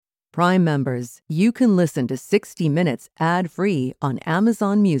Prime members, you can listen to 60 Minutes ad-free on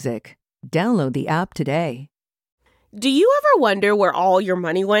Amazon Music. Download the app today. Do you ever wonder where all your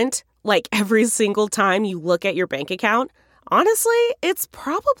money went? Like every single time you look at your bank account? Honestly, it's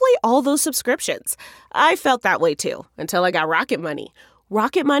probably all those subscriptions. I felt that way too, until I got Rocket Money.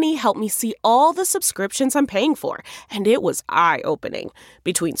 Rocket Money helped me see all the subscriptions I'm paying for, and it was eye-opening.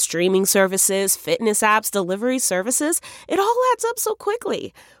 Between streaming services, fitness apps, delivery services, it all adds up so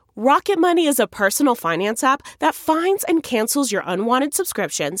quickly. Rocket Money is a personal finance app that finds and cancels your unwanted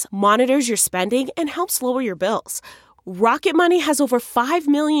subscriptions, monitors your spending, and helps lower your bills. Rocket Money has over 5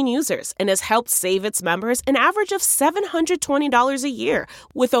 million users and has helped save its members an average of $720 a year,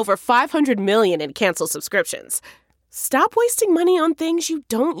 with over 500 million in canceled subscriptions. Stop wasting money on things you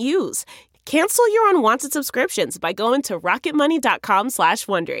don't use. Cancel your unwanted subscriptions by going to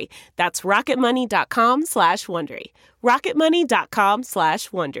rocketmoney.com/Wondery. That's rocketmoney.com/Wondery.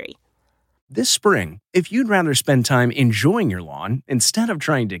 rocketmoney.com/Wondery. This spring, if you'd rather spend time enjoying your lawn instead of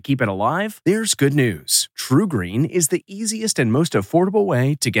trying to keep it alive, there's good news. True Green is the easiest and most affordable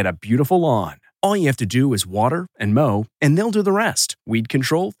way to get a beautiful lawn. All you have to do is water and mow, and they'll do the rest. Weed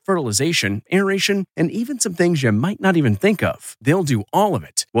control, fertilization, aeration, and even some things you might not even think of. They'll do all of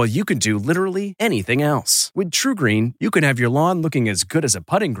it, while you can do literally anything else. With True Green, you can have your lawn looking as good as a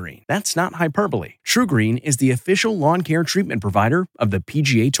putting green. That's not hyperbole. True Green is the official lawn care treatment provider of the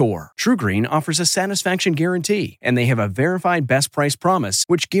PGA Tour. True Green offers a satisfaction guarantee, and they have a verified best price promise,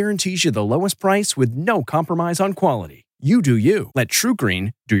 which guarantees you the lowest price with no compromise on quality. You do you. Let True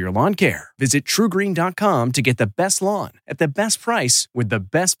Green do your lawn care. Visit TrueGreen.com to get the best lawn at the best price with the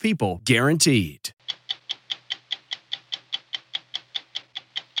best people guaranteed.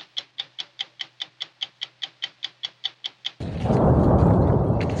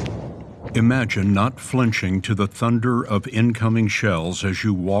 Imagine not flinching to the thunder of incoming shells as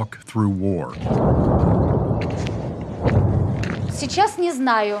you walk through war.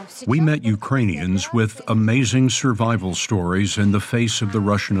 We met Ukrainians with amazing survival stories in the face of the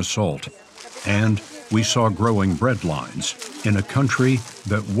Russian assault, and we saw growing bread lines in a country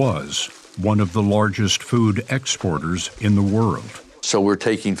that was one of the largest food exporters in the world. So we're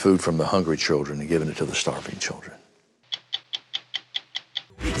taking food from the hungry children and giving it to the starving children.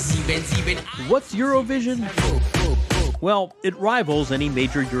 What's Eurovision? Well, it rivals any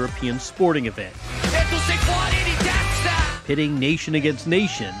major European sporting event, pitting nation against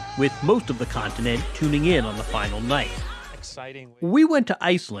nation, with most of the continent tuning in on the final night. We went to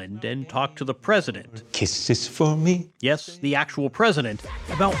Iceland and talked to the president. Kisses for me? Yes, the actual president,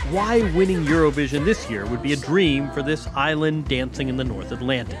 about why winning Eurovision this year would be a dream for this island dancing in the North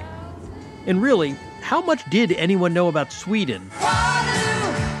Atlantic. And really, how much did anyone know about Sweden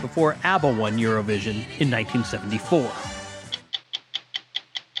before ABBA won Eurovision in 1974?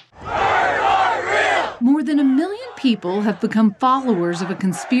 More than 1 million people have become followers of a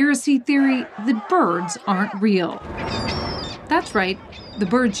conspiracy theory that birds aren't real. That's right, the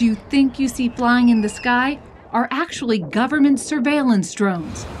birds you think you see flying in the sky are actually government surveillance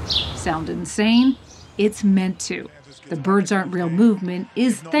drones. Sound insane? It's meant to. The birds aren't real movement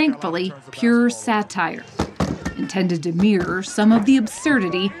is thankfully pure satire, intended to mirror some of the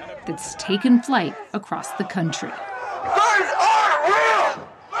absurdity that's taken flight across the country. Birds are real!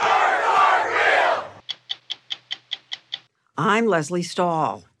 Birds are real! I'm Leslie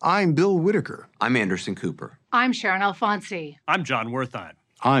Stahl. I'm Bill Whitaker. I'm Anderson Cooper. I'm Sharon Alfonsi. I'm John Wertheim.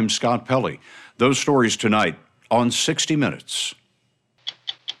 I'm Scott Pelley. Those stories tonight on 60 Minutes.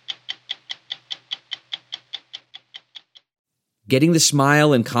 Getting the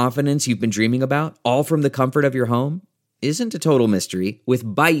smile and confidence you've been dreaming about, all from the comfort of your home, isn't a total mystery with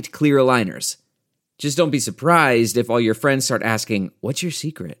Byte clear aligners. Just don't be surprised if all your friends start asking, "What's your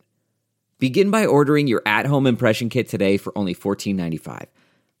secret?" Begin by ordering your at-home impression kit today for only $14.95.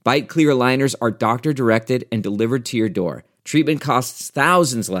 Byte clear aligners are doctor-directed and delivered to your door. Treatment costs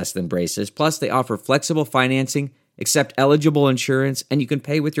thousands less than braces, plus they offer flexible financing, accept eligible insurance, and you can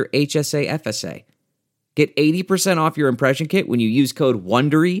pay with your HSA FSA. Get 80% off your impression kit when you use code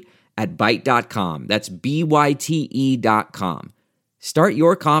WONDERY at Byte.com. That's BYTE.com. Start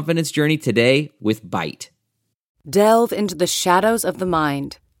your confidence journey today with Byte. Delve into the shadows of the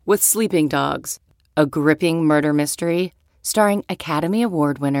mind with Sleeping Dogs, a gripping murder mystery starring Academy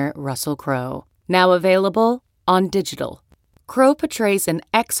Award winner Russell Crowe. Now available on digital. Crowe portrays an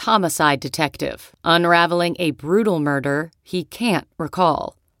ex-homicide detective unraveling a brutal murder he can't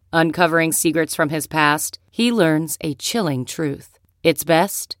recall. Uncovering secrets from his past, he learns a chilling truth. It's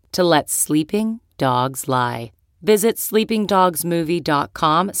best to let sleeping dogs lie. Visit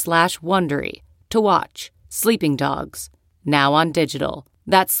sleepingdogsmovie.com/Wondery to watch Sleeping Dogs, now on digital.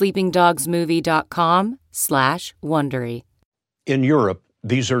 That's sleepingdogsmovie.com/Wondery. In Europe,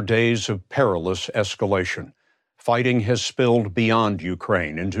 these are days of perilous escalation. Fighting has spilled beyond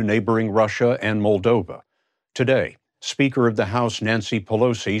Ukraine into neighboring Russia and Moldova. Today, Speaker of the House Nancy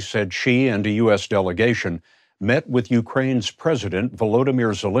Pelosi said she and a U.S. delegation met with Ukraine's President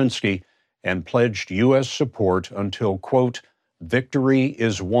Volodymyr Zelensky and pledged U.S. support until, quote, victory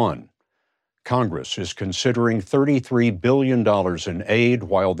is won. Congress is considering $33 billion in aid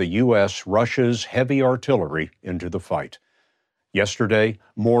while the U.S. rushes heavy artillery into the fight. Yesterday,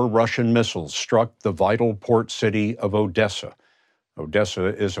 more Russian missiles struck the vital port city of Odessa.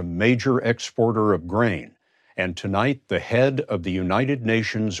 Odessa is a major exporter of grain, and tonight the head of the United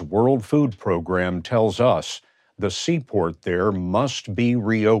Nations World Food Program tells us the seaport there must be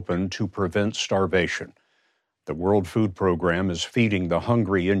reopened to prevent starvation. The World Food Program is feeding the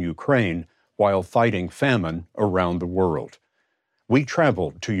hungry in Ukraine while fighting famine around the world. We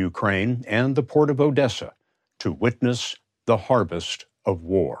traveled to Ukraine and the port of Odessa to witness the harvest of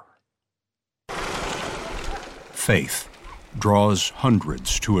war. Faith draws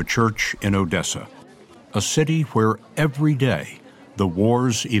hundreds to a church in Odessa, a city where every day the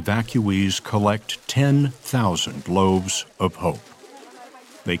war's evacuees collect 10,000 loaves of hope.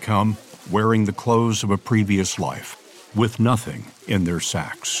 They come wearing the clothes of a previous life, with nothing in their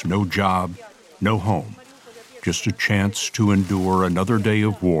sacks, no job, no home, just a chance to endure another day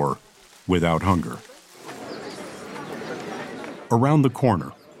of war without hunger. Around the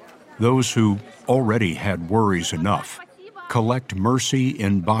corner, those who already had worries enough collect mercy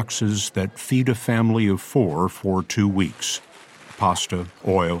in boxes that feed a family of 4 for 2 weeks. Pasta,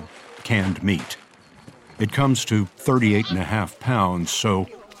 oil, canned meat. It comes to 38.5 pounds, so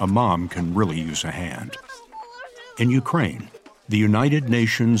a mom can really use a hand. In Ukraine, the United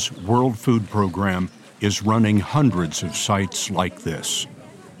Nations World Food Program is running hundreds of sites like this.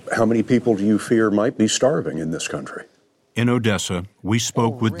 How many people do you fear might be starving in this country? In Odessa, we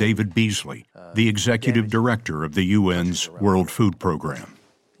spoke with David Beasley, the executive director of the UN's World Food Program.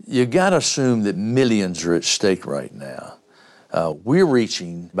 You got to assume that millions are at stake right now. We're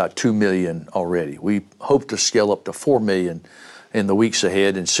reaching about 2 million already. We hope to scale up to 4 million in the weeks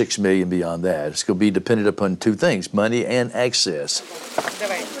ahead and 6 million beyond that. It's going to be dependent upon 2 things, money and access.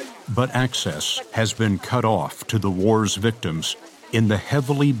 But access has been cut off to the war's victims in the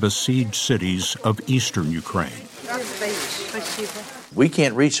heavily besieged cities of eastern Ukraine. We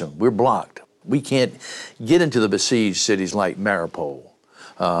can't reach them. We're blocked. We can't get into the besieged cities like Mariupol,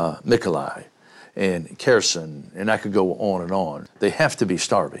 Mykolaiv, and Kherson, and I could go on and on. They have to be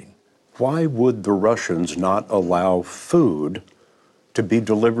starving. Why would the Russians not allow food to be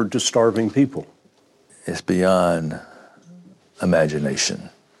delivered to starving people? It's beyond imagination.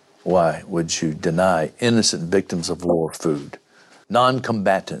 Why would you deny innocent victims of war food?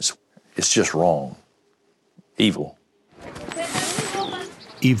 Non-combatants. It's just wrong. Evil.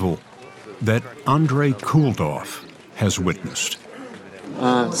 Evil that Andrei Kuldov has witnessed.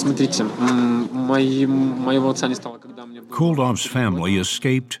 Kuldov's family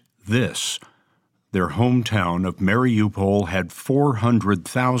escaped this. Their hometown of Mariupol had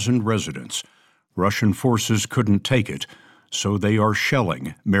 400,000 residents. Russian forces couldn't take it, so they are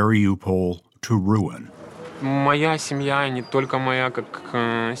shelling Mariupol to ruin.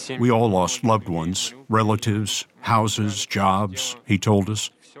 We all lost loved ones, relatives, houses, jobs, he told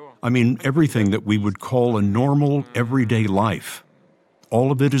us. I mean, everything that we would call a normal, everyday life.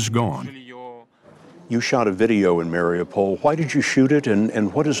 All of it is gone. You shot a video in Mariupol. Why did you shoot it,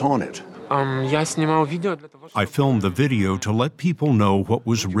 and what is on it? I filmed the video to let people know what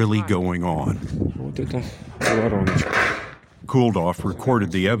was really going on. Kuldov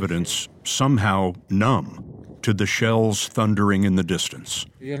recorded the evidence, somehow numb, to the shells thundering in the distance.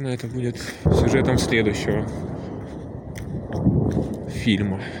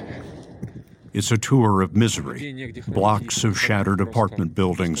 It's a tour of misery, blocks of shattered apartment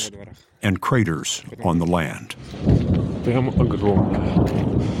buildings, and craters on the land.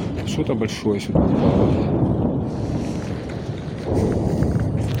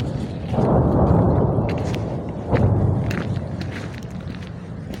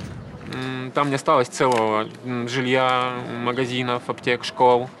 Там не осталось целого жилья, магазинов, аптек,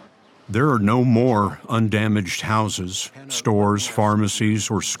 школ. There are no more undamaged houses, stores, pharmacies,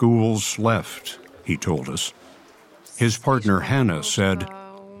 or schools left, he told us. His partner Hannah said,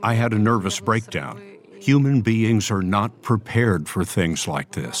 I had a nervous breakdown. Human beings are not prepared for things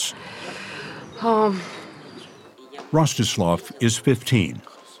like this. Rostislav is 15,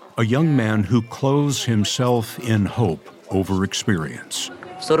 a young man who clothes himself in hope over experience.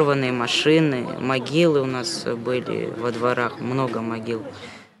 Взорванные машины, могилы у нас были во дворах, много могил.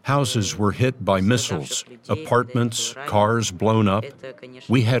 Houses were hit by missiles, apartments, cars blown up.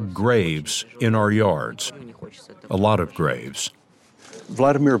 We had graves in our yards, a lot of graves.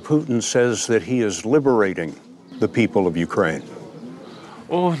 Vladimir Putin says that he is liberating the people of Ukraine.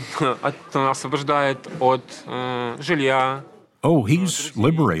 Он освобождает от жилья. Oh, he's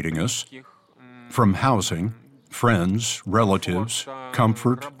liberating us from housing, friends, relatives,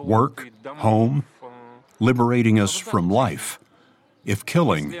 comfort, work, home, liberating us from life. If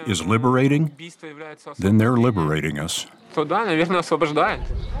killing is liberating, then they're liberating us. То да, наверное, освобождает.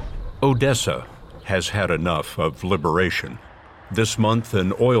 Odessa has had enough of liberation. This month,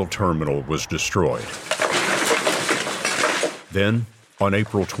 an oil terminal was destroyed. Then, on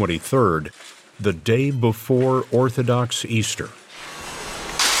April 23rd, the day before Orthodox Easter,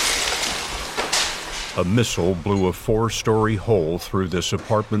 a missile blew a 4-story hole through this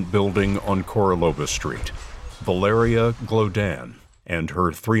apartment building on Korolova Street. Valeria Glodan and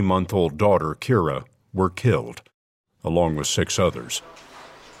her 3-month-old daughter, Kira, were killed, along with 6 others.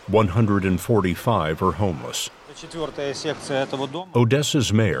 145 are homeless.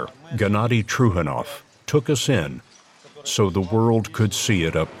 Odessa's mayor, Gennady Truhanov, took us in so the world could see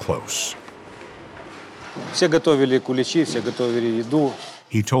it up close.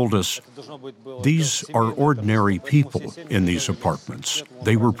 He told us, these are ordinary people in these apartments.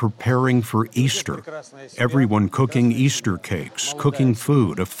 They were preparing for Easter. Everyone cooking Easter cakes, cooking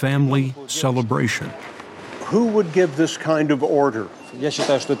food, a family celebration. Who would give this kind of order?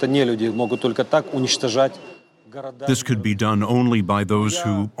 This could be done only by those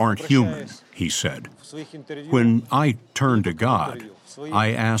who aren't human, he said. When I turn to God,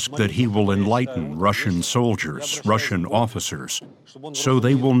 I ask that he will enlighten Russian soldiers, Russian officers, so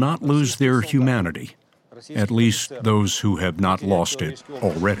they will not lose their humanity, at least those who have not lost it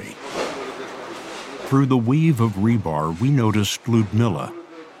already. Through the weave of rebar, we noticed Ludmila.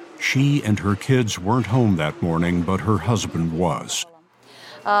 She and her kids weren't home that morning, but her husband was.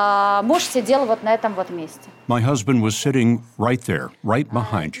 Муж сидел вот на этом вот месте. My husband was sitting right there, right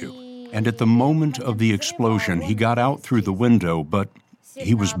behind you. And at the moment of the explosion, he got out through the window, but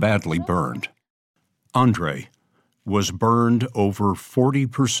he was badly burned. Andrei was burned over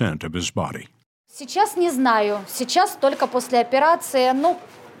 40% of his body. Сейчас не знаю. Сейчас только после операции, ну,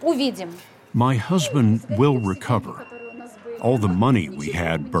 увидим. My husband will recover. All the money we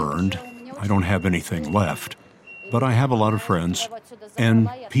had burned. I don't have anything left. But I have a lot of friends, and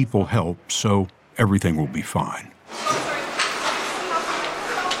people help, so everything will be fine.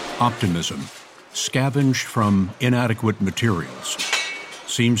 Optimism, scavenged from inadequate materials,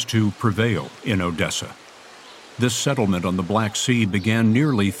 seems to prevail in Odessa. This settlement on the Black Sea began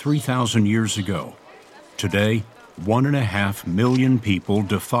nearly 3,000 years ago. Today, 1.5 million people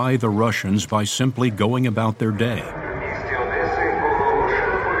defy the Russians by simply going about their day.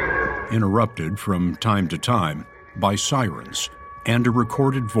 Interrupted from time to time by sirens and a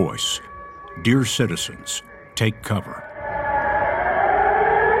recorded voice. Dear citizens, take cover.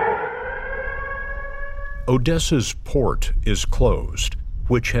 Odessa's port is closed,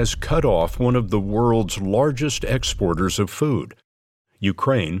 which has cut off one of the world's largest exporters of food.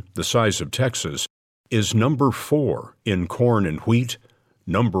 Ukraine, the size of Texas, is number 4 in corn and wheat,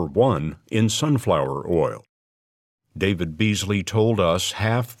 number 1 in sunflower oil. David Beasley told us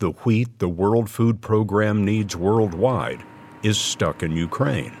half the wheat the World Food Program needs worldwide is stuck in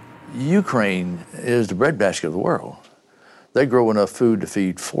Ukraine. Ukraine is the breadbasket of the world. They grow enough food to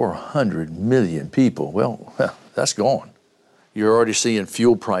feed 400 million people. Well, that's gone. You're already seeing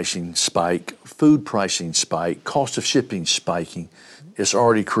fuel pricing spike, food pricing spike, cost of shipping spiking. It's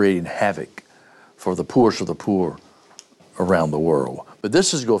already creating havoc for the poorest of the poor around the world. But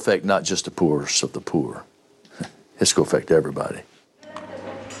this is going to affect not just the poorest of the poor. It's going to affect everybody.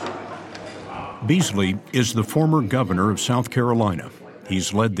 Beasley is the former governor of South Carolina.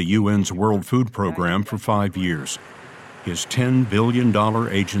 He's led the UN's World Food Program for 5 years. His $10 billion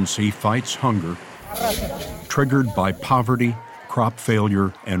agency fights hunger triggered by poverty, crop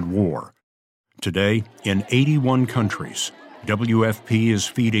failure, and war. Today, in 81 countries, WFP is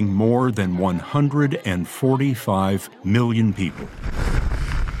feeding more than 145 million people.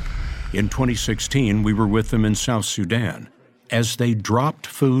 In 2016, we were with them in South Sudan as they dropped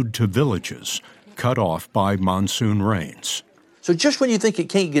food to villages cut off by monsoon rains. So just when you think it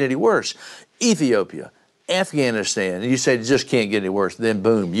can't get any worse, Ethiopia, Afghanistan, and you say it just can't get any worse, then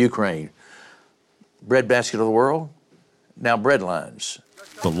boom, Ukraine. Breadbasket of the world, now bread lines.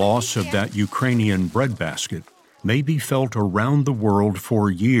 The loss of that Ukrainian breadbasket may be felt around the world for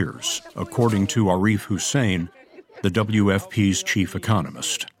years, according to Arif Hussein, the WFP's chief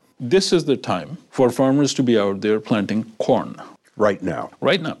economist. This is the time for farmers to be out there planting corn. Right now.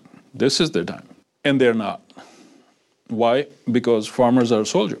 Right now. This is the time. And they're not. Why? Because farmers are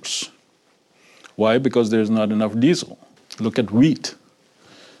soldiers. Why? Because there's not enough diesel. Look at wheat.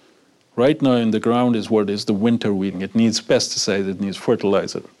 Right now in the ground is what is the winter wheat. It needs pesticides, it needs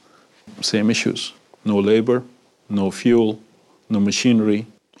fertilizer. Same issues. No labor, no fuel, no machinery.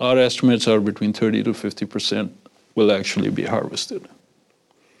 Our estimates are between 30 to 50% will actually be harvested.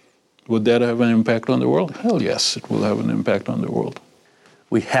 Would that have an impact on the world? Hell yes, it will have an impact on the world.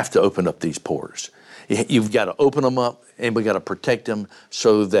 We have to open up these ports. You've got to open them up, and we've got to protect them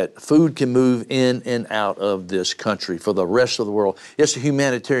so that food can move in and out of this country for the rest of the world. It's a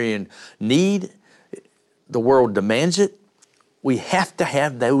humanitarian need. The world demands it. We have to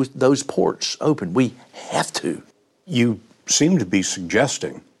have those ports open. We have to. You seem to be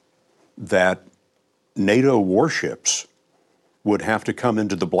suggesting that NATO warships would have to come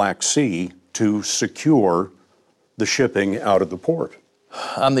into the Black Sea to secure the shipping out of the port.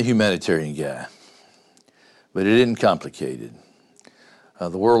 I'm the humanitarian guy, but it isn't complicated.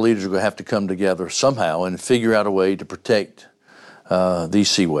 The world leaders are going to have to come together somehow and figure out a way to protect these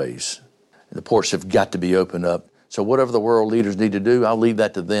seaways. The ports have got to be opened up. So whatever the world leaders need to do, I'll leave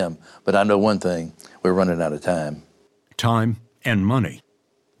that to them. But I know one thing, we're running out of time. Time and money.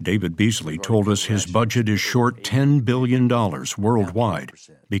 David Beasley told us his budget is short $10 billion worldwide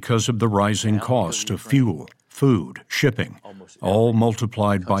because of the rising cost of fuel, food, shipping, all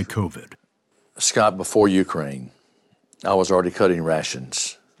multiplied by COVID. Scott, before Ukraine, I was already cutting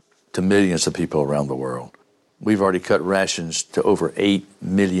rations to millions of people around the world. We've already cut rations to over 8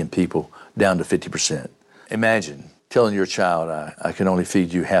 million people, down to 50%. Imagine telling your child, I can only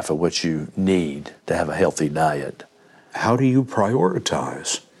feed you half of what you need to have a healthy diet. How do you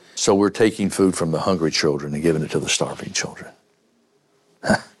prioritize? So we're taking food from the hungry children and giving it to the starving children.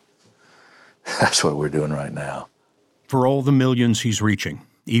 That's what we're doing right now. For all the millions he's reaching,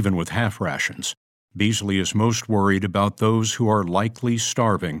 even with half rations, Beasley is most worried about those who are likely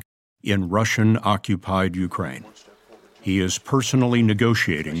starving in Russian-occupied Ukraine. He is personally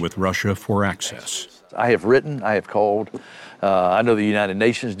negotiating with Russia for access. I have written, I have called. I know the United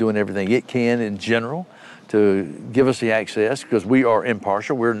Nations is doing everything it can in general to give us the access because we are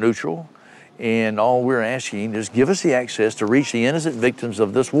impartial, we're neutral, and all we're asking is give us the access to reach the innocent victims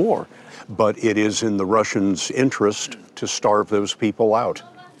of this war. But it is in the Russians' interest to starve those people out.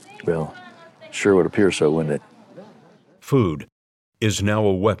 Well, sure would appear so, wouldn't it? Food is now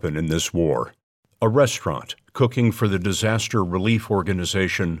a weapon in this war. A restaurant cooking for the disaster relief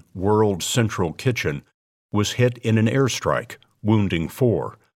organization World Central Kitchen was hit in an airstrike, wounding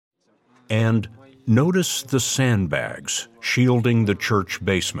 4. And notice the sandbags shielding the church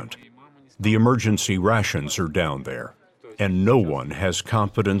basement. The emergency rations are down there, and no one has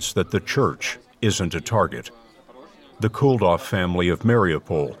confidence that the church isn't a target. The Kuldov family of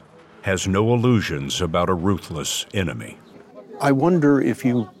Mariupol has no illusions about a ruthless enemy. I wonder if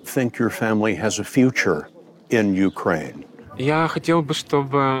you think your family has a future in Ukraine. Я хотел бы,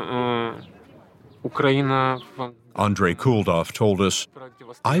 чтобы Украина... Andrei Kuldov told us,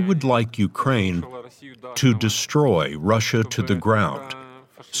 I would like Ukraine to destroy Russia to the ground,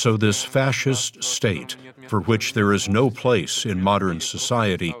 so this fascist state, for which there is no place in modern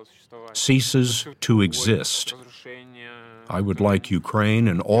society, ceases to exist. I would like Ukraine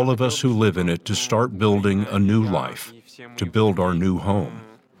and all of us who live in it to start building a new life, to build our new home.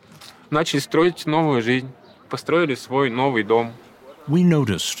 Начали строить новую жизнь, построили свой новый дом. We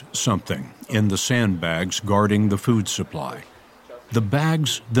noticed something in the sandbags guarding the food supply. The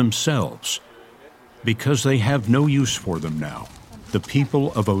bags themselves. Because they have no use for them now, the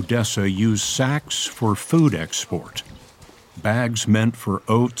people of Odessa use sacks for food export. Bags meant for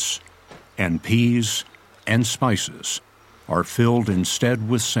oats and peas and spices are filled instead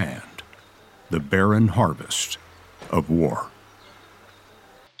with sand, the barren harvest of war.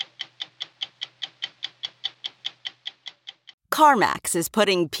 CarMax is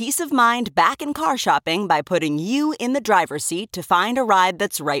putting peace of mind back in car shopping by putting you in the driver's seat to find a ride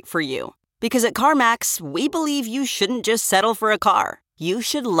that's right for you. Because at CarMax, we believe you shouldn't just settle for a car. You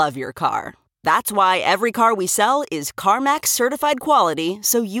should love your car. That's why every car we sell is CarMax certified quality,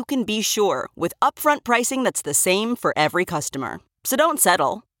 so you can be sure with upfront pricing that's the same for every customer. So don't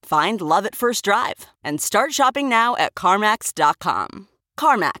settle. Find love at first drive and start shopping now at CarMax.com.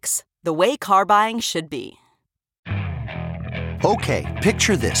 CarMax, the way car buying should be. Okay,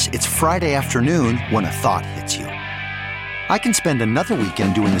 picture this. It's Friday afternoon when a thought hits you. I can spend another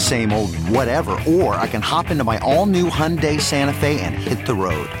weekend doing the same old whatever, or I can hop into my all-new Hyundai Santa Fe and hit the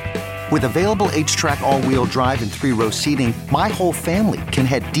road. With available H-Track all-wheel drive and 3-row seating, my whole family can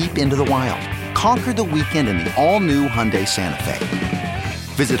head deep into the wild. Conquer the weekend in the all-new Hyundai Santa Fe.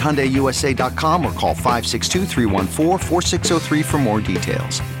 Visit HyundaiUSA.com or call 562-314-4603 for more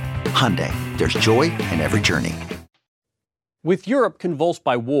details. Hyundai, there's joy in every journey. With Europe convulsed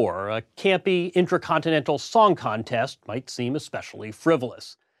by war, a campy intercontinental song contest might seem especially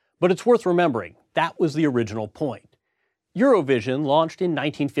frivolous. But it's worth remembering, that was the original point. Eurovision launched in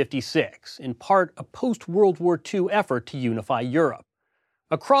 1956, in part a post-World War II effort to unify Europe.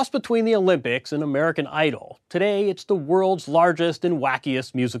 A cross between the Olympics and American Idol, today it's the world's largest and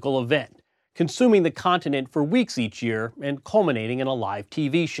wackiest musical event, consuming the continent for weeks each year and culminating in a live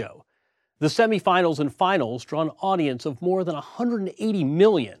TV show. The semifinals and finals draw an audience of more than 180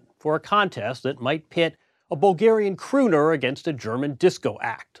 million for a contest that might pit a Bulgarian crooner against a German disco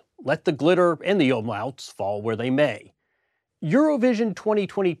act. Let the glitter and the umlauts fall where they may. Eurovision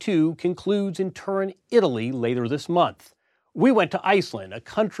 2022 concludes in Turin, Italy later this month. We went to Iceland, a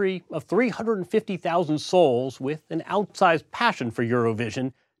country of 350,000 souls with an outsized passion for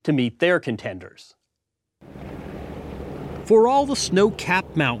Eurovision, to meet their contenders. For all the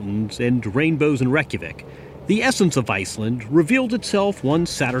snow-capped mountains and rainbows in Reykjavik, the essence of Iceland revealed itself one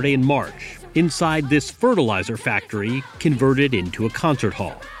Saturday in March, inside this fertilizer factory converted into a concert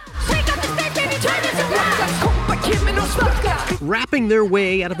hall. Rapping their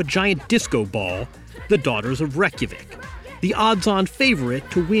way out of a giant disco ball, the Daughters of Reykjavik, the odds-on favorite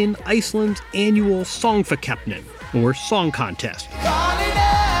to win Iceland's annual Songfakeppnin, or song contest.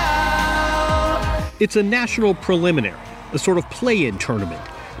 It's a national preliminary, a sort of play-in tournament,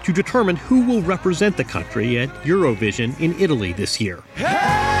 to determine who will represent the country at Eurovision in Italy this year.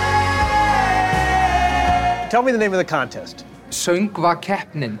 Tell me the name of the contest.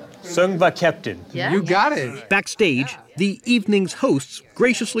 Söngvakeppnin. Söngvakeppnin. Yeah. You got it. Backstage, the evening's hosts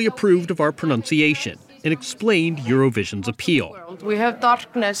graciously approved of our pronunciation and explained Eurovision's appeal. We have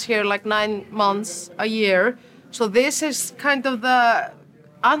darkness here like 9 months a year, so this is kind of the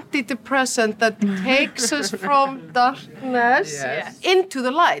antidepressant that takes us from darkness into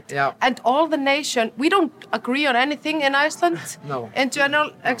the light. Yeah. And all the nation, we don't agree on anything in Iceland in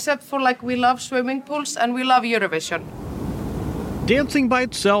general, except for like we love swimming pools and we love Eurovision. Dancing by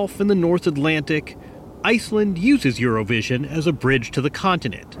itself in the North Atlantic, Iceland uses Eurovision as a bridge to the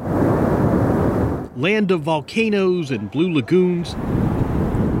continent. Land of volcanoes and blue lagoons,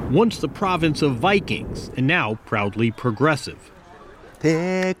 once the province of Vikings and now proudly progressive.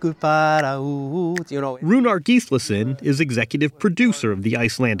 Runar Gíslason is executive producer of the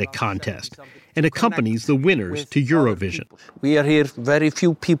Icelandic contest and accompanies the winners to Eurovision. We are here, very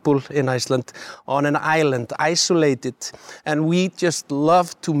few people in Iceland, on an island, isolated, and we just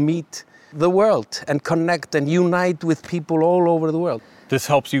love to meet the world and connect and unite with people all over the world. This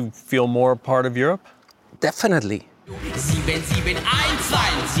helps you feel more a part of Europe? Definitely.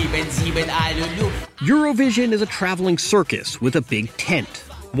 Eurovision is a traveling circus with a big tent,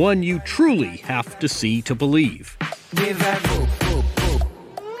 one you truly have to see to believe.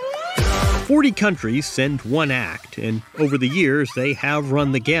 40 countries send one act, and over the years they have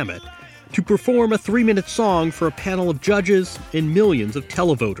run the gamut, to perform a 3-minute song for a panel of judges and millions of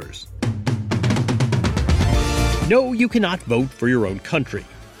televoters. No, you cannot vote for your own country.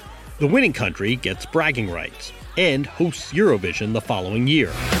 The winning country gets bragging rights and hosts Eurovision the following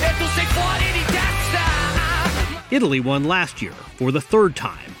year. Italy won last year for the third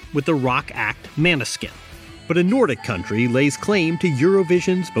time with the rock act Måneskin. But a Nordic country lays claim to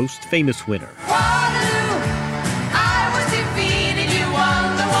Eurovision's most famous winner.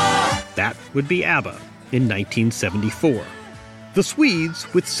 That would be ABBA in 1974. The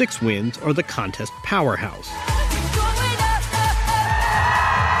Swedes, with 6 wins, are the contest powerhouse.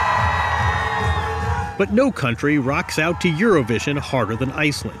 But no country rocks out to Eurovision harder than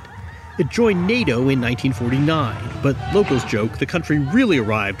Iceland. It joined NATO in 1949, but locals joke the country really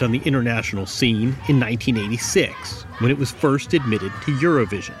arrived on the international scene in 1986, when it was first admitted to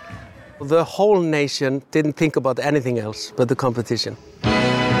Eurovision. The whole nation didn't think about anything else but the competition.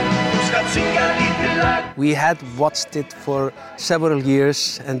 We had watched it for several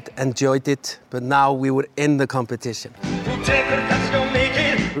years and enjoyed it, but now we were in the competition.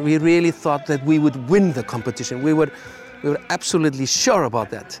 We really thought that we would win the competition. We were absolutely sure about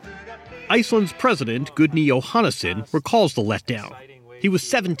that. Iceland's president, Gudni Jóhannesson, recalls the letdown. He was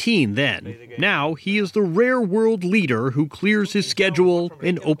 17 then. Now he is the rare world leader who clears his schedule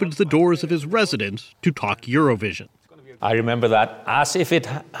and opens the doors of his residence to talk Eurovision. I remember that as if it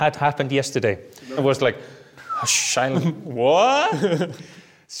had happened yesterday. It was like, what?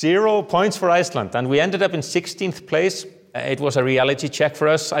 0 points for Iceland. And we ended up in 16th place It was a reality check for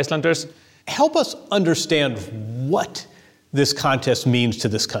us Icelanders. Help us understand what this contest means to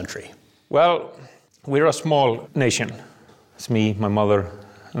this country. Well, we're a small nation. It's me, my mother,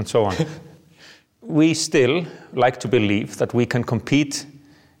 and so on. We still like to believe that we can compete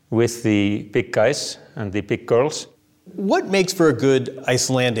with the big guys and the big girls. What makes for a good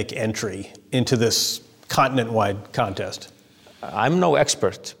Icelandic entry into this continent-wide contest? I'm no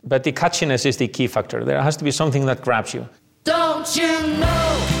expert, but the catchiness is the key factor. There has to be something that grabs you. Don't you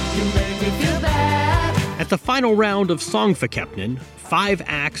know you make me feel bad? At the final round of Söngvakeppnin, 5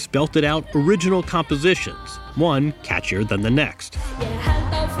 acts belted out original compositions, one catchier than the next.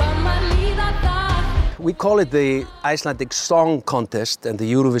 We call it the Icelandic Song Contest and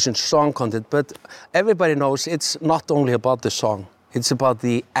the Eurovision Song Contest, but everybody knows it's not only about the song. It's about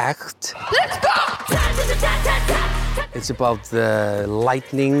the act. Let's go! It's about the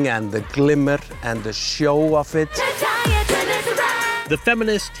lightning and the glimmer and the show of it. The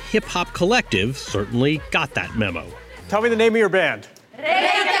feminist hip-hop collective certainly got that memo. Tell me the name of your band.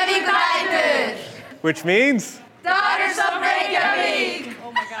 Reykjavík, which means? Daughters of Reykjavík.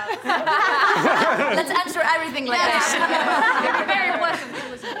 Oh my God. Let's answer everything like this. You're very pleasant to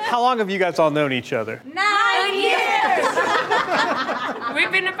listen to. How long have you guys all known each other? 9 years!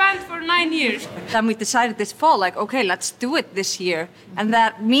 We've been a band for 9 years. Then we decided this fall, like, okay, let's do it this year. And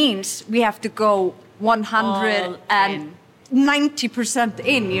that means we have to go 190%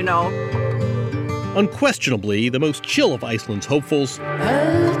 in, you know. Unquestionably, the most chill of Iceland's hopefuls,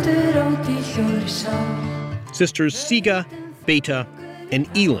 sisters Siga, Beta, and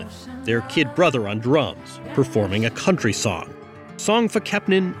Elin, their kid brother on drums, performing a country song.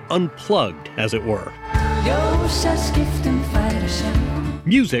 Söngvakeppnin unplugged, as it were.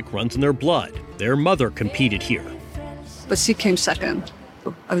 Music runs in their blood. Their mother competed here. But she came second.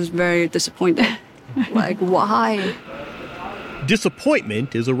 I was very disappointed. Like, why?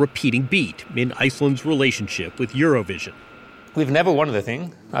 Disappointment is a repeating beat in Iceland's relationship with Eurovision. We've never won the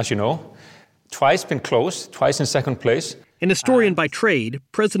thing, as you know. Twice been close, twice in second place. An historian by trade,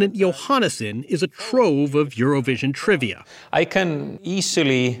 President Jóhannesson is a trove of Eurovision trivia. I can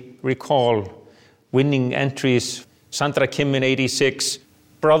easily recall winning entries. Sandra Kim in 86,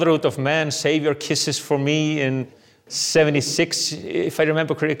 Brotherhood of Man, Save Your Kisses for Me in 76, if I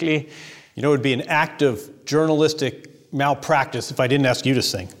remember correctly. You know, it would be an act of journalistic malpractice if I didn't ask you to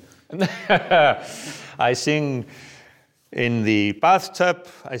sing. I sing in the bathtub,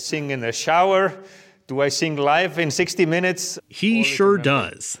 I sing in the shower. Do I sing live in 60 minutes? He sure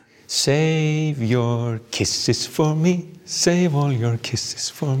does. Save your kisses for me, save all your kisses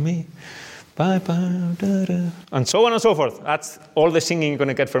for me. Bye, bye, da, da. And so on and so forth. That's all the singing you're going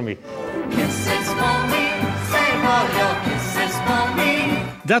to get from me. Kisses for me, save all your kisses for me.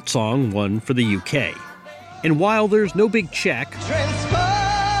 That song won for the UK. And while there's no big check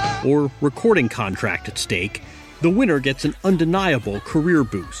or recording contract at stake, the winner gets an undeniable career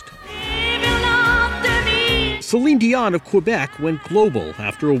boost. Celine Dion of Quebec went global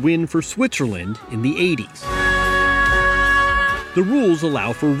after a win for Switzerland in the 80s. The rules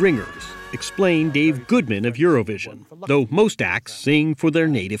allow for ringers, explained Dave Goodman of Eurovision, though most acts sing for their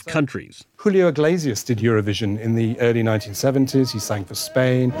native countries. Julio Iglesias did Eurovision in the early 1970s. He sang for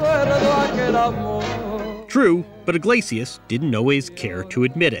Spain. True, but Iglesias didn't always care to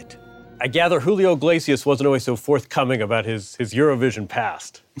admit it. I gather Julio Iglesias wasn't always so forthcoming about his Eurovision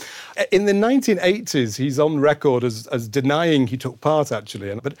past. In the 1980s, he's on record as denying he took part,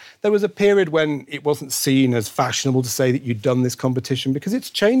 actually. But there was a period when it wasn't seen as fashionable to say that you'd done this competition because it's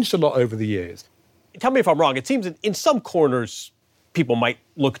changed a lot over the years. Tell me if I'm wrong. It seems that in some corners, people might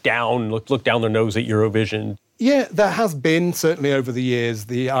look down their nose at Eurovision. Yeah, there has been, certainly over the years,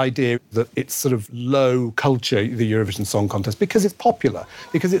 the idea that it's sort of low culture, the Eurovision Song Contest, because it's popular,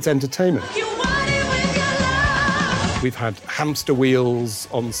 because it's entertainment. We've had hamster wheels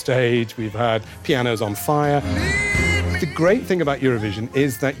on stage, we've had pianos on fire. The great thing about Eurovision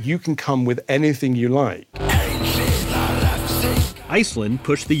is that you can come with anything you like. Iceland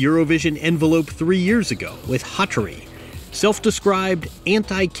pushed the Eurovision envelope 3 years ago with Hatari, self-described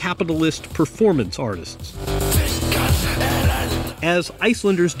anti-capitalist performance artists. As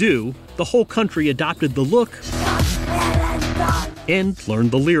Icelanders do, the whole country adopted the look and learned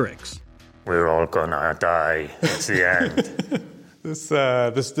the lyrics. We're all gonna die. It's the end.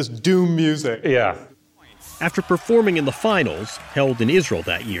 This doom music. Yeah. After performing in the finals, held in Israel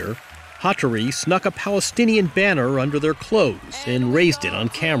that year, Hatari snuck a Palestinian banner under their clothes and raised it on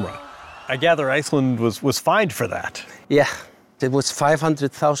camera. I gather Iceland was fined for that. Yeah, it was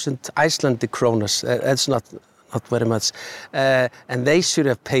 500,000 Icelandic kronas. That's not very much. And they should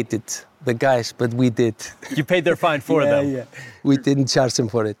have paid it the guys, but we did. You paid their fine for them? Yeah. We didn't charge them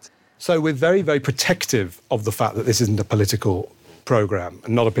for it. So we're very, very protective of the fact that this isn't a political program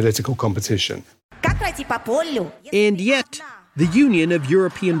and not a political competition. And yet, the Union of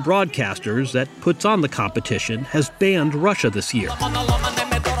European Broadcasters that puts on the competition has banned Russia this year.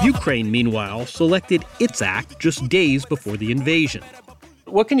 Ukraine, meanwhile, selected its act just days before the invasion.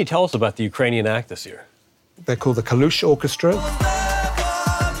 What can you tell us about the Ukrainian act this year? They're called the Kalush Orchestra,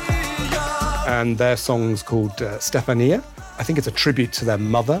 and their song's called Stefania. I think it's a tribute to their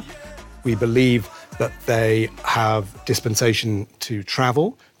mother. We believe that they have dispensation to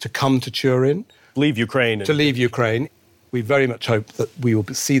travel, to come to Turin. Leave Ukraine. To leave Ukraine. We very much hope that we will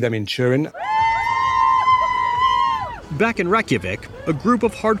see them in Turin. Back in Reykjavik, a group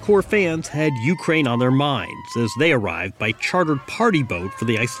of hardcore fans had Ukraine on their minds as they arrived by chartered party boat for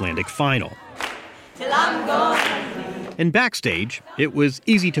the Icelandic final. And backstage, it was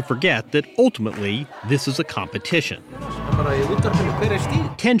easy to forget that ultimately this is a competition.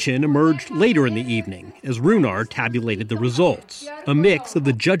 Tension emerged later in the evening as Runar tabulated the results, a mix of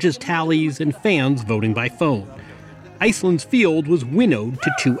the judges' tallies and fans voting by phone. Iceland's field was winnowed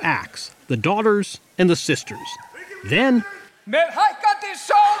to two acts, the daughters and the sisters. Then,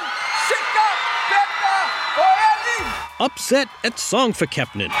 upset at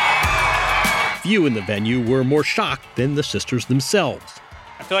Songfakeppnin. Few in the venue were more shocked than the sisters themselves.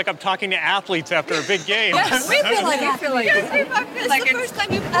 I feel like I'm talking to athletes after a big game. Yes, we feel like it's like the first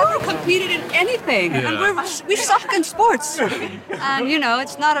time you've ever competed in anything. Yeah. And we suck in sports. And, you know,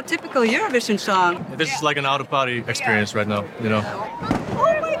 it's not a typical Eurovision song. This is like an out-of-body experience right now, you know.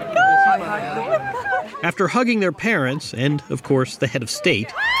 Oh, my God! After hugging their parents and, of course, the head of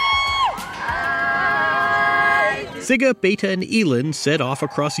state, Sigga, Beta, and Elin set off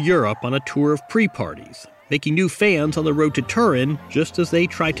across Europe on a tour of pre-parties, making new fans on the road to Turin just as they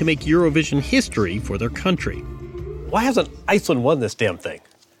tried to make Eurovision history for their country. Why hasn't Iceland won this damn thing?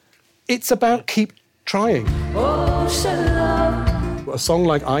 It's about keep trying. A song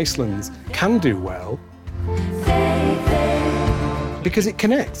like Iceland's can do well because it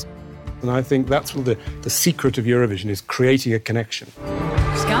connects. And I think that's what the secret of Eurovision is, creating a connection.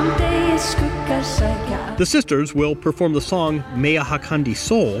 The sisters will perform the song Mea Hakandi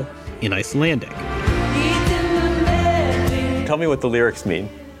Sol in Icelandic. Tell me what the lyrics mean.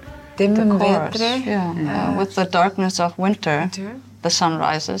 The chorus, with the darkness of winter, the sun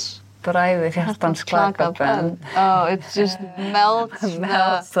rises. Oh, it just melts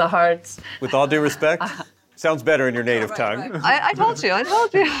the hearts. With all due respect, sounds better in your native tongue. I told you.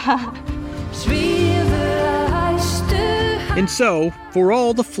 And so, for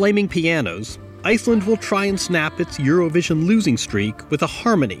all the flaming pianos, Iceland will try and snap its Eurovision losing streak with a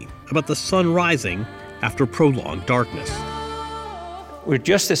harmony about the sun rising after prolonged darkness. We're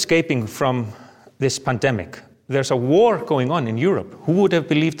just escaping from this pandemic. There's a war going on in Europe. Who would have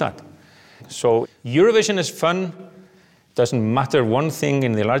believed that? So Eurovision is fun. Doesn't matter one thing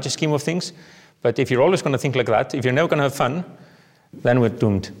in the larger scheme of things. But if you're always going to think like that, if you're never going to have fun, then we're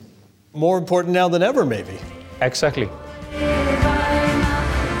doomed. More important now than ever, maybe. Exactly.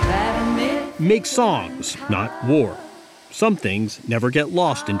 Make songs, not war. Some things never get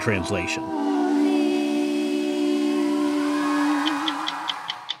lost in translation.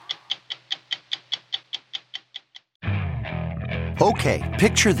 Okay,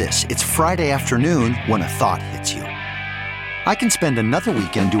 picture this. It's Friday afternoon when a thought hits you. I can spend another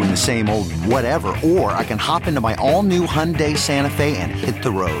weekend doing the same old whatever, or I can hop into my all-new Hyundai Santa Fe and hit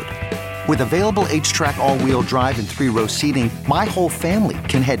the road. With available H-Track all-wheel drive and 3-row seating, my whole family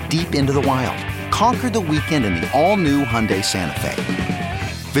can head deep into the wild. Conquer the weekend in the all-new Hyundai Santa Fe.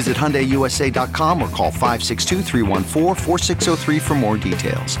 Visit HyundaiUSA.com or call 562-314-4603 for more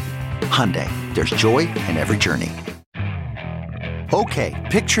details. Hyundai, there's joy in every journey. Okay,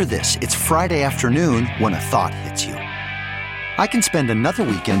 picture this. It's Friday afternoon when a thought hits you. I can spend another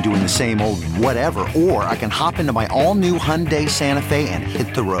weekend doing the same old whatever, or I can hop into my all-new Hyundai Santa Fe and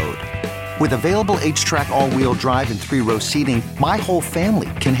hit the road. With available H-Track all-wheel drive and 3-row seating, my whole family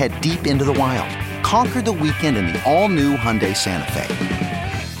can head deep into the wild. Conquer the weekend in the all-new Hyundai Santa Fe.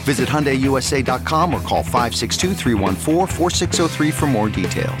 Visit HyundaiUSA.com or call 562-314-4603 for more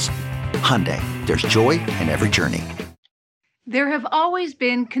details. Hyundai, there's joy in every journey. There have always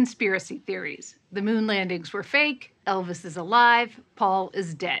been conspiracy theories. The moon landings were fake, Elvis is alive, Paul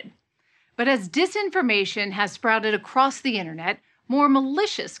is dead. But as disinformation has sprouted across the internet, more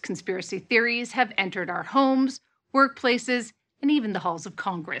malicious conspiracy theories have entered our homes, workplaces, and even the halls of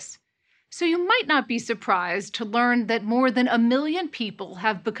Congress. So you might not be surprised to learn that more than 1 million people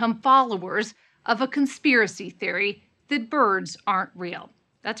have become followers of a conspiracy theory that birds aren't real.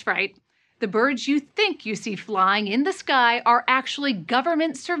 That's right. The birds you think you see flying in the sky are actually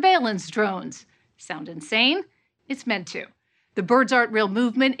government surveillance drones. Sound insane? It's meant to. The Birds Aren't Real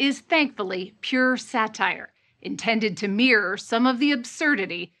movement is thankfully pure satire, intended to mirror some of the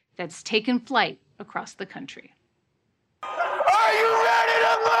absurdity that's taken flight across the country. Are you ready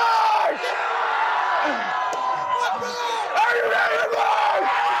to march? Are you ready to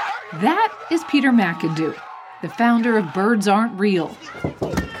march? That is Peter McIndoe, the founder of Birds Aren't Real,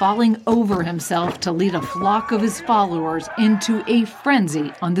 falling over himself to lead a flock of his followers into a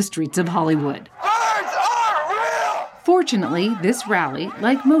frenzy on the streets of Hollywood. Birds aren't real! Fortunately, this rally,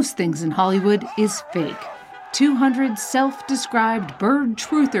 like most things in Hollywood, is fake. 200 self-described bird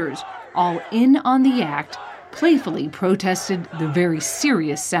truthers, all in on the act, playfully protested the very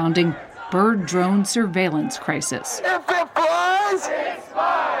serious-sounding bird drone surveillance crisis. If it flies, it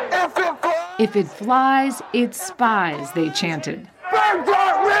spies! If it flies, If it flies, it spies, they chanted. birds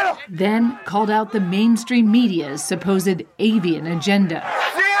aren't real! Then called out the mainstream media's supposed avian agenda,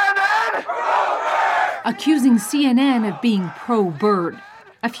 CNN! accusing CNN of being pro-bird.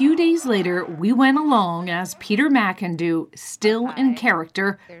 A few days later, we went along as Peter McIndoe, still in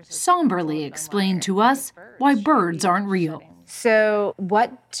character, somberly explained to us why birds aren't real. So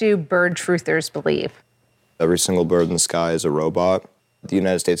what do bird truthers believe? Every single bird in the sky is a robot. The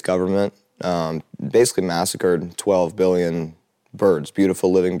United States government basically massacred 12 billion birds,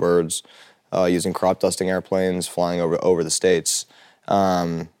 beautiful living birds, using crop dusting airplanes flying over the states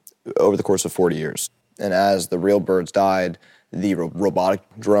over the course of 40 years. And as the real birds died, the robotic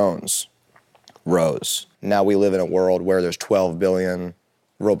drones rose. Now we live in a world where there's 12 billion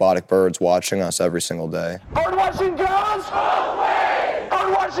robotic birds watching us every single day. Bird watching goes! Away!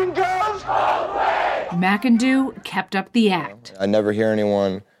 Bird watching goes! Away! McIndoe kept up the act. I never hear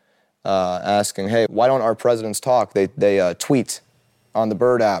anyone asking, hey, why don't our presidents talk? They tweet on the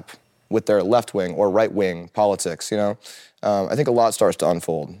Bird app with their left-wing or right-wing politics, you know? I think a lot starts to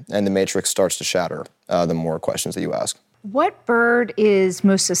unfold, and the matrix starts to shatter the more questions that you ask. What bird is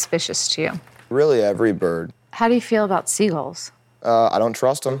most suspicious to you? Really, every bird. How do you feel about seagulls? I don't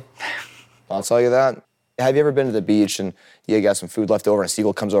trust them. I'll tell you that. Have you ever been to the beach and you got some food left over and a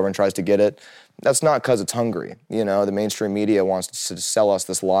seagull comes over and tries to get it? That's not because it's hungry. You know, the mainstream media wants to sell us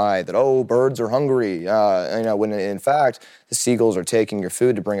this lie that, oh, birds are hungry. You know, when in fact, the seagulls are taking your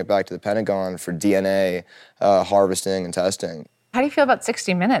food to bring it back to the Pentagon for DNA harvesting and testing. How do you feel about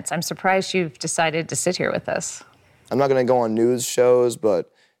 60 Minutes? I'm surprised you've decided to sit here with us. I'm not going to go on news shows, but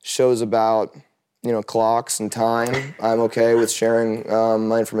shows about, you know, clocks and time, I'm okay with sharing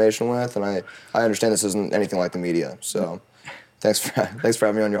my information with, and I understand this isn't anything like the media, so thanks for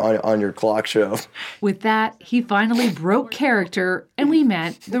having me on your clock show. With that, he finally broke character, and we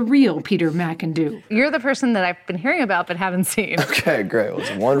met the real Peter McIndoe. You're the person that I've been hearing about but haven't seen. Okay, great. Well,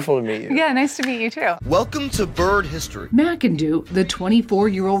 it's wonderful to meet you. Yeah, nice to meet you too. Welcome to Bird History. McIndoe, the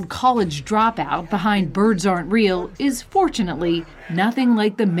 24-year-old college dropout behind Birds Aren't Real, is fortunately nothing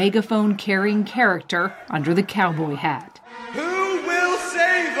like the megaphone-carrying character under the cowboy hat. Who will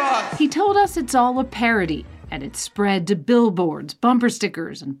save us? He told us it's all a parody, and it spread to billboards, bumper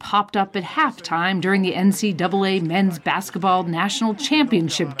stickers, and popped up at halftime during the NCAA Men's Basketball National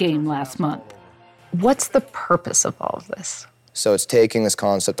Championship game last month. What's the purpose of all of this? So it's taking this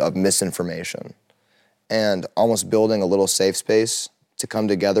concept of misinformation and almost building a little safe space to come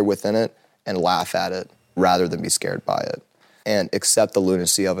together within it and laugh at it rather than be scared by it and accept the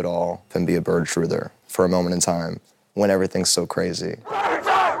lunacy of it all and be a bird truther for a moment in time when everything's so crazy.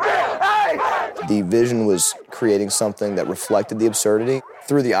 The vision was creating something that reflected the absurdity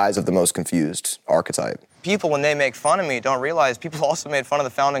through the eyes of the most confused archetype. People, when they make fun of me, don't realize people also made fun of the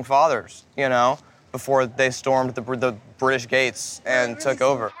founding fathers, you know, before they stormed the British gates and took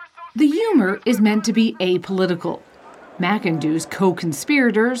over. The humor is meant to be apolitical. McIndoe's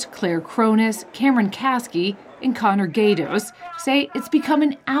co-conspirators, Claire Cronus, Cameron Kasky, and Connor Gatos, say it's become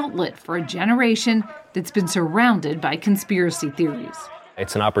an outlet for a generation that's been surrounded by conspiracy theories.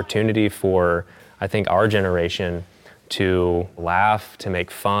 It's an opportunity for, I think, our generation to laugh, to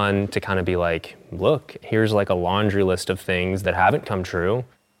make fun, to kind of be like, look, here's like a laundry list of things that haven't come true.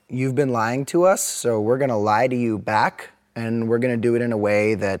 You've been lying to us, so we're gonna lie to you back, and we're gonna do it in a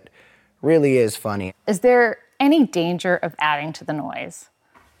way that really is funny. Is there any danger of adding to the noise?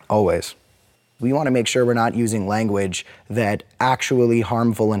 Always. We want to make sure we're not using language that actually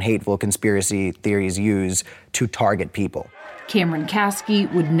harmful and hateful conspiracy theories use to target people. Cameron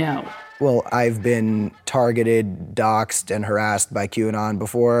Kasky would know. Well, I've been targeted, doxxed, and harassed by QAnon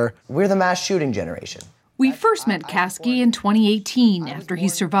before. We're the mass shooting generation. We first met Kasky in 2018 after he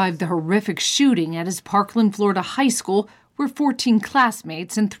survived the horrific shooting at his Parkland, Florida high school, where 14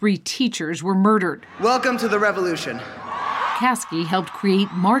 classmates and 3 teachers were murdered. Welcome to the revolution. Kasky helped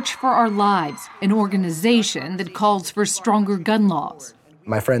create March for Our Lives, an organization that calls for stronger gun laws.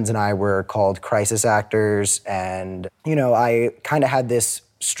 My friends and I were called crisis actors, and, I kind of had this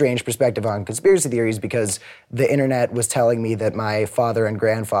strange perspective on conspiracy theories because the internet was telling me that my father and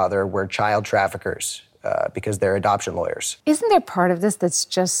grandfather were child traffickers because they're adoption lawyers. Isn't there part of this that's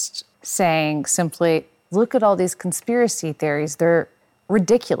just saying simply, look at all these conspiracy theories, they're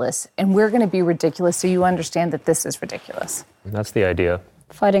ridiculous, and we're going to be ridiculous so you understand that this is ridiculous? That's the idea.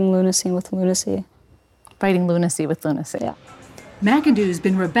 Fighting lunacy with lunacy. Fighting lunacy with lunacy. Yeah. McIndoe's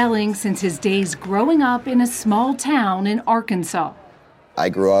been rebelling since his days growing up in a small town in Arkansas. I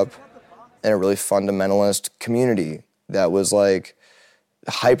grew up in a really fundamentalist community that was like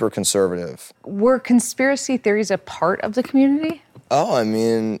hyper-conservative. Were conspiracy theories a part of the community? Oh, I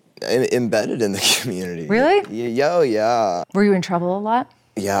mean, embedded in the community. Really? Yeah. Were you in trouble a lot?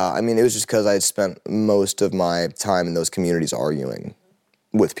 Yeah, I mean, it was just because I had spent most of my time in those communities arguing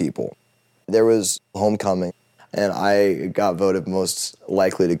with people. There was homecoming, and I got voted most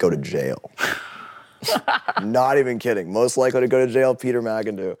likely to go to jail. Not even kidding. Most likely to go to jail, Peter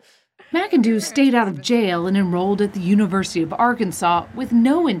McIndoe. McIndoe stayed out of jail and enrolled at the University of Arkansas with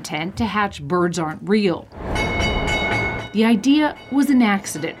no intent to hatch Birds Aren't Real. The idea was an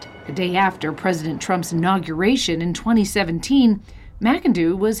accident. The day after President Trump's inauguration in 2017,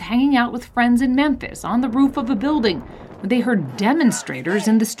 McIndoe was hanging out with friends in Memphis on the roof of a building when they heard demonstrators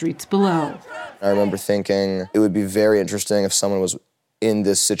in the streets below. I remember thinking it would be very interesting if someone was in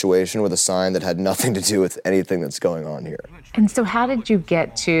this situation with a sign that had nothing to do with anything that's going on here. And so how did you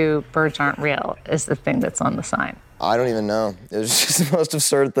get to Birds Aren't Real is the thing that's on the sign? I don't even know. It was just the most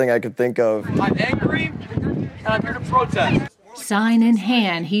absurd thing I could think of. I'm angry, and I'm here to protest. Sign in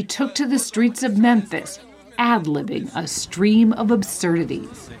hand, he took to the streets of Memphis, ad-libbing a stream of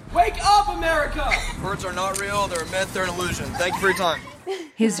absurdities. Wake up, America! Birds are not real, they're a myth, they're an illusion. Thank you for your time.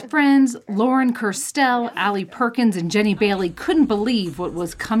 His friends, Lauren Kirstel, Allie Perkins, and Jenny Bailey couldn't believe what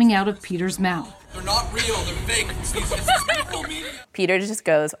was coming out of Peter's mouth. They're not real, they're fake. Peter just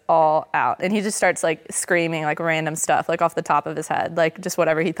goes all out, and he just starts screaming random stuff off the top of his head, just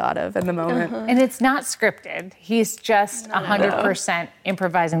whatever he thought of in the moment. And it's not scripted. He's just 100%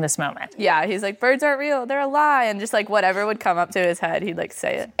 improvising this moment. Yeah, he's like, birds aren't real, they're a lie, and just whatever would come up to his head, he'd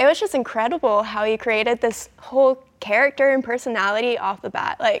say it. It was just incredible how he created this whole character and personality off the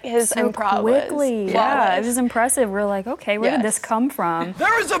bat. His improv quickly. was yeah, it was impressive. We're like, okay, where did this come from?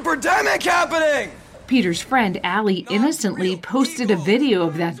 There is a birdemic happening! Peter's friend Allie innocently posted a video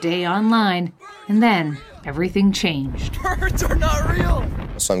of that day online, and then everything changed. Birds are not real!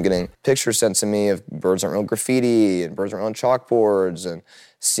 So I'm getting pictures sent to me of Birds Aren't Real graffiti and Birds Aren't Real on chalkboards and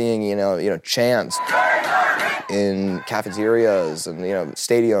seeing, chants in cafeterias and,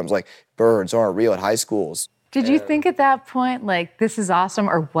 stadiums Birds Aren't Real at high schools. Did you think at that point, this is awesome,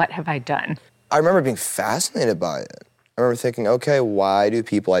 or what have I done? I remember being fascinated by it. I remember thinking, okay, why do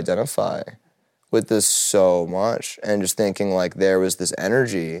people identify with this so much? And just thinking there was this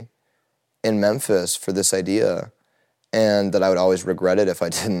energy in Memphis for this idea, and that I would always regret it if I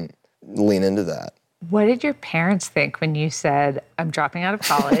didn't lean into that. What did your parents think when you said, I'm dropping out of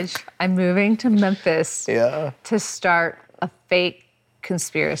college, I'm moving to Memphis to start a fake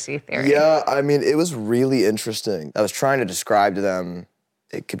conspiracy theory? Yeah, I mean, it was really interesting. I was trying to describe to them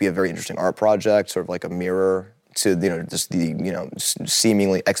it could be a very interesting art project, sort of like a mirror to, just the,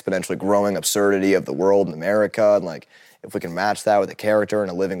 seemingly exponentially growing absurdity of the world in America, and if we can match that with a character in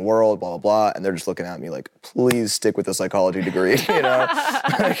a living world, blah, blah, blah, and they're just looking at me please stick with the psychology degree,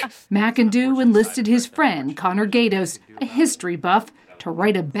 McIndoe enlisted his friend, Connor Gatos, a history buff, to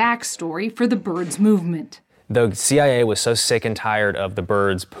write a backstory for the Birds movement. The CIA was so sick and tired of the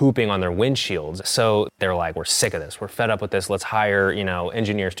birds pooping on their windshields, so they were like, we're sick of this, we're fed up with this, let's hire,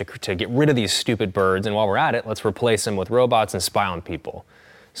 engineers to get rid of these stupid birds, and while we're at it, let's replace them with robots and spy on people.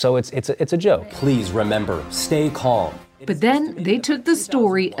 So it's a joke. Please remember, stay calm. But then they took the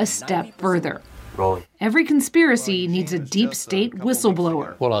story a step further. Rolling. Every conspiracy needs a deep state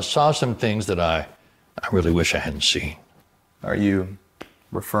whistleblower. Well, I saw some things that I really wish I hadn't seen. Are you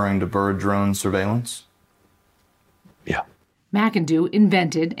referring to bird drone surveillance? Yeah. McIndoe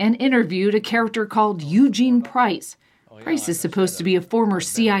invented and interviewed a character called Eugene Price. Price is supposed to be a former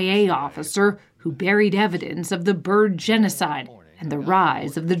CIA officer who buried evidence of the bird genocide and the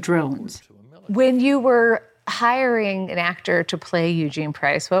rise of the drones. When you were hiring an actor to play Eugene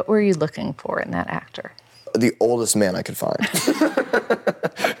Price, what were you looking for in that actor? The oldest man I could find.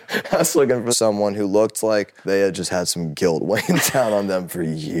 I was looking for someone who looked like they had just had some guilt weighing down on them for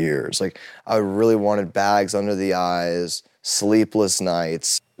years. I really wanted bags under the eyes, sleepless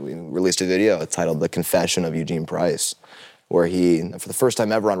nights. We released a video titled The Confession of Eugene Price, where he, for the first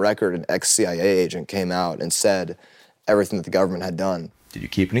time ever on record, an ex-CIA agent came out and said everything that the government had done. Did you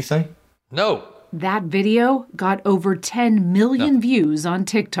keep anything? No. That video got over 10 million views on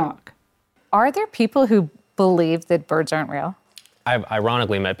TikTok. Are there people who believe that birds aren't real? I've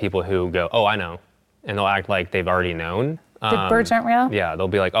ironically met people who go, oh, I know. And they'll act like they've already known. That birds aren't real? Yeah, they'll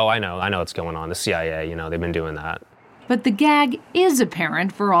be like, oh, I know what's going on. The CIA, they've been doing that. But the gag is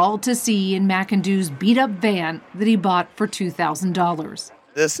apparent for all to see in McIndoe's beat-up van that he bought for $2,000.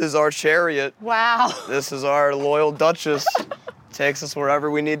 This is our chariot. Wow. This is our loyal Duchess. Takes us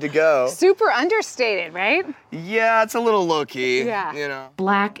wherever we need to go. Super understated, right? Yeah, it's a little low-key, you know.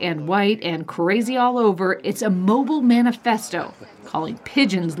 Black and white and crazy all over, it's a mobile manifesto calling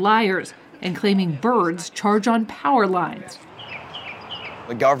pigeons liars and claiming birds charge on power lines.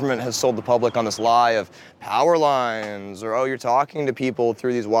 The government has sold the public on this lie of power lines, or, oh, you're talking to people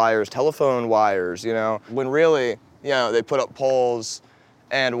through these wires, telephone wires, when really, they put up poles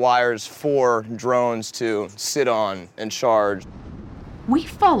and wires for drones to sit on and charge. We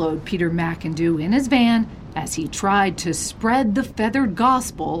followed Peter McIndoe in his van as he tried to spread the feathered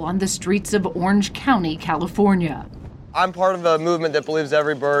gospel on the streets of Orange County, California. I'm part of a movement that believes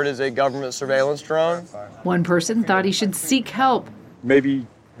every bird is a government surveillance drone. One person thought he should seek help. Maybe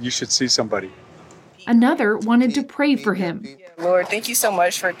you should see somebody. Another wanted to pray for him. Lord, thank you so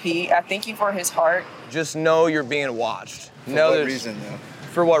much for Pete. I thank you for his heart. Just know you're being watched. For what reason, though?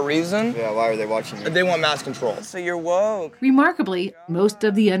 For what reason? Yeah, why are they watching you? They want mass control. So you're woke. Remarkably, most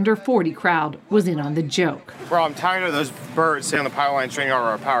of the under 40 crowd was in on the joke. Bro, I'm tired of those birds sitting on the power line stringing over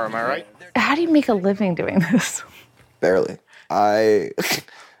our power, am I right? How do you make a living doing this? Barely.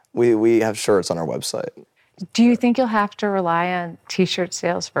 We have shirts on our website. Do you think you'll have to rely on t-shirt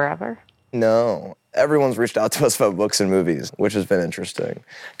sales forever? No. Everyone's reached out to us about books and movies, which has been interesting,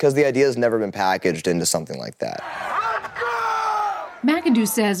 because the idea has never been packaged into something like that. McIndoe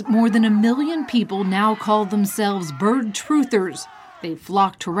says more than 1 million people now call themselves bird truthers. They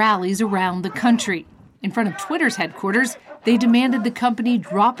flock to rallies around the country. In front of Twitter's headquarters, they demanded the company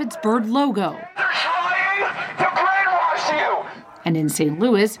drop its bird logo. They're trying to brainwash you! And in St.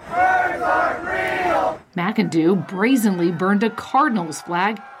 Louis, birds aren't real! McIndoe brazenly burned a Cardinals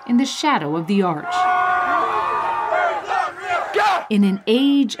flag in the shadow of the arch. In an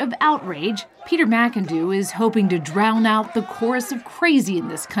age of outrage, Peter McIndoe is hoping to drown out the chorus of crazy in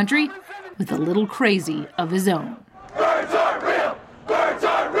this country with a little crazy of his own. Birds aren't real! Birds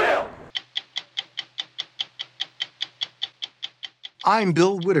aren't real! I'm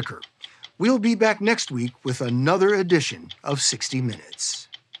Bill Whitaker. We'll be back next week with another edition of 60 Minutes.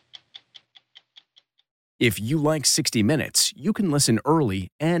 If you like 60 Minutes, you can listen early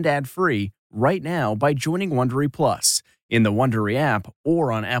and ad-free right now by joining Wondery Plus in the Wondery app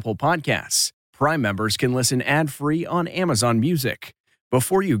or on Apple Podcasts. Prime members can listen ad-free on Amazon Music.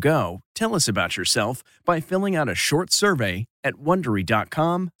 Before you go, tell us about yourself by filling out a short survey at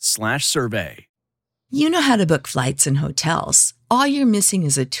Wondery.com/survey. You know how to book flights and hotels. All you're missing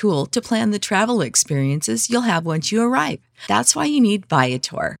is a tool to plan the travel experiences you'll have once you arrive. That's why you need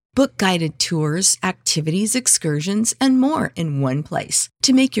Viator. Book guided tours, activities, excursions, and more in one place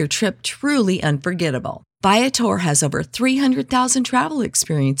to make your trip truly unforgettable. Viator has over 300,000 travel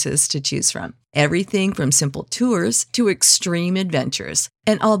experiences to choose from. Everything from simple tours to extreme adventures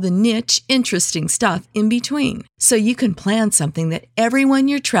and all the niche, interesting stuff in between. So you can plan something that everyone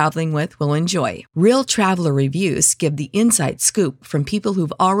you're traveling with will enjoy. Real traveler reviews give the inside scoop from people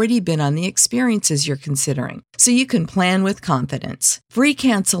who've already been on the experiences you're considering. So you can plan with confidence. Free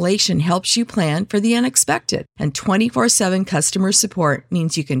cancellation helps you plan for the unexpected. And 24/7 customer support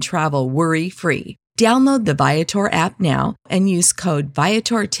means you can travel worry-free. Download the Viator app now and use code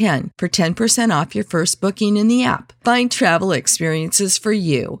Viator10 for 10% off your first booking in the app. Find travel experiences for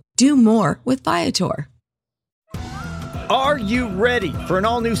you. Do more with Viator. Are you ready for an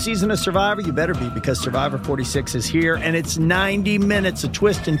all-new season of Survivor? You better be, because Survivor 46 is here, and it's 90 minutes of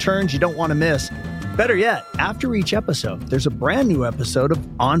twists and turns you don't want to miss. Better yet, after each episode, there's a brand new episode of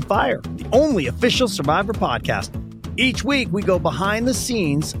On Fire, the only official Survivor podcast. Each week, we go behind the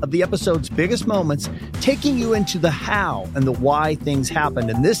scenes of the episode's biggest moments, taking you into the how and the why things happened.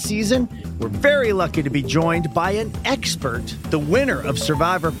 And this season, we're very lucky to be joined by an expert, the winner of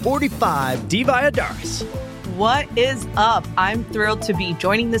Survivor 45, Dee Valladares. What is up? I'm thrilled to be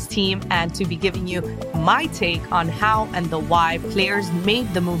joining this team and to be giving you my take on how and the why players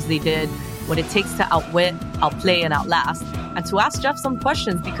made the moves they did, what it takes to outwit, outplay, and outlast, and to ask Jeff some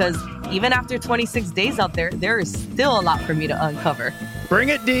questions, because even after 26 days out there, there is still a lot for me to uncover. Bring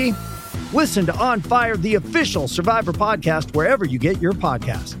it, Dee. Listen to On Fire, the official Survivor podcast, wherever you get your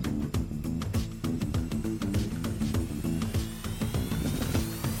podcasts.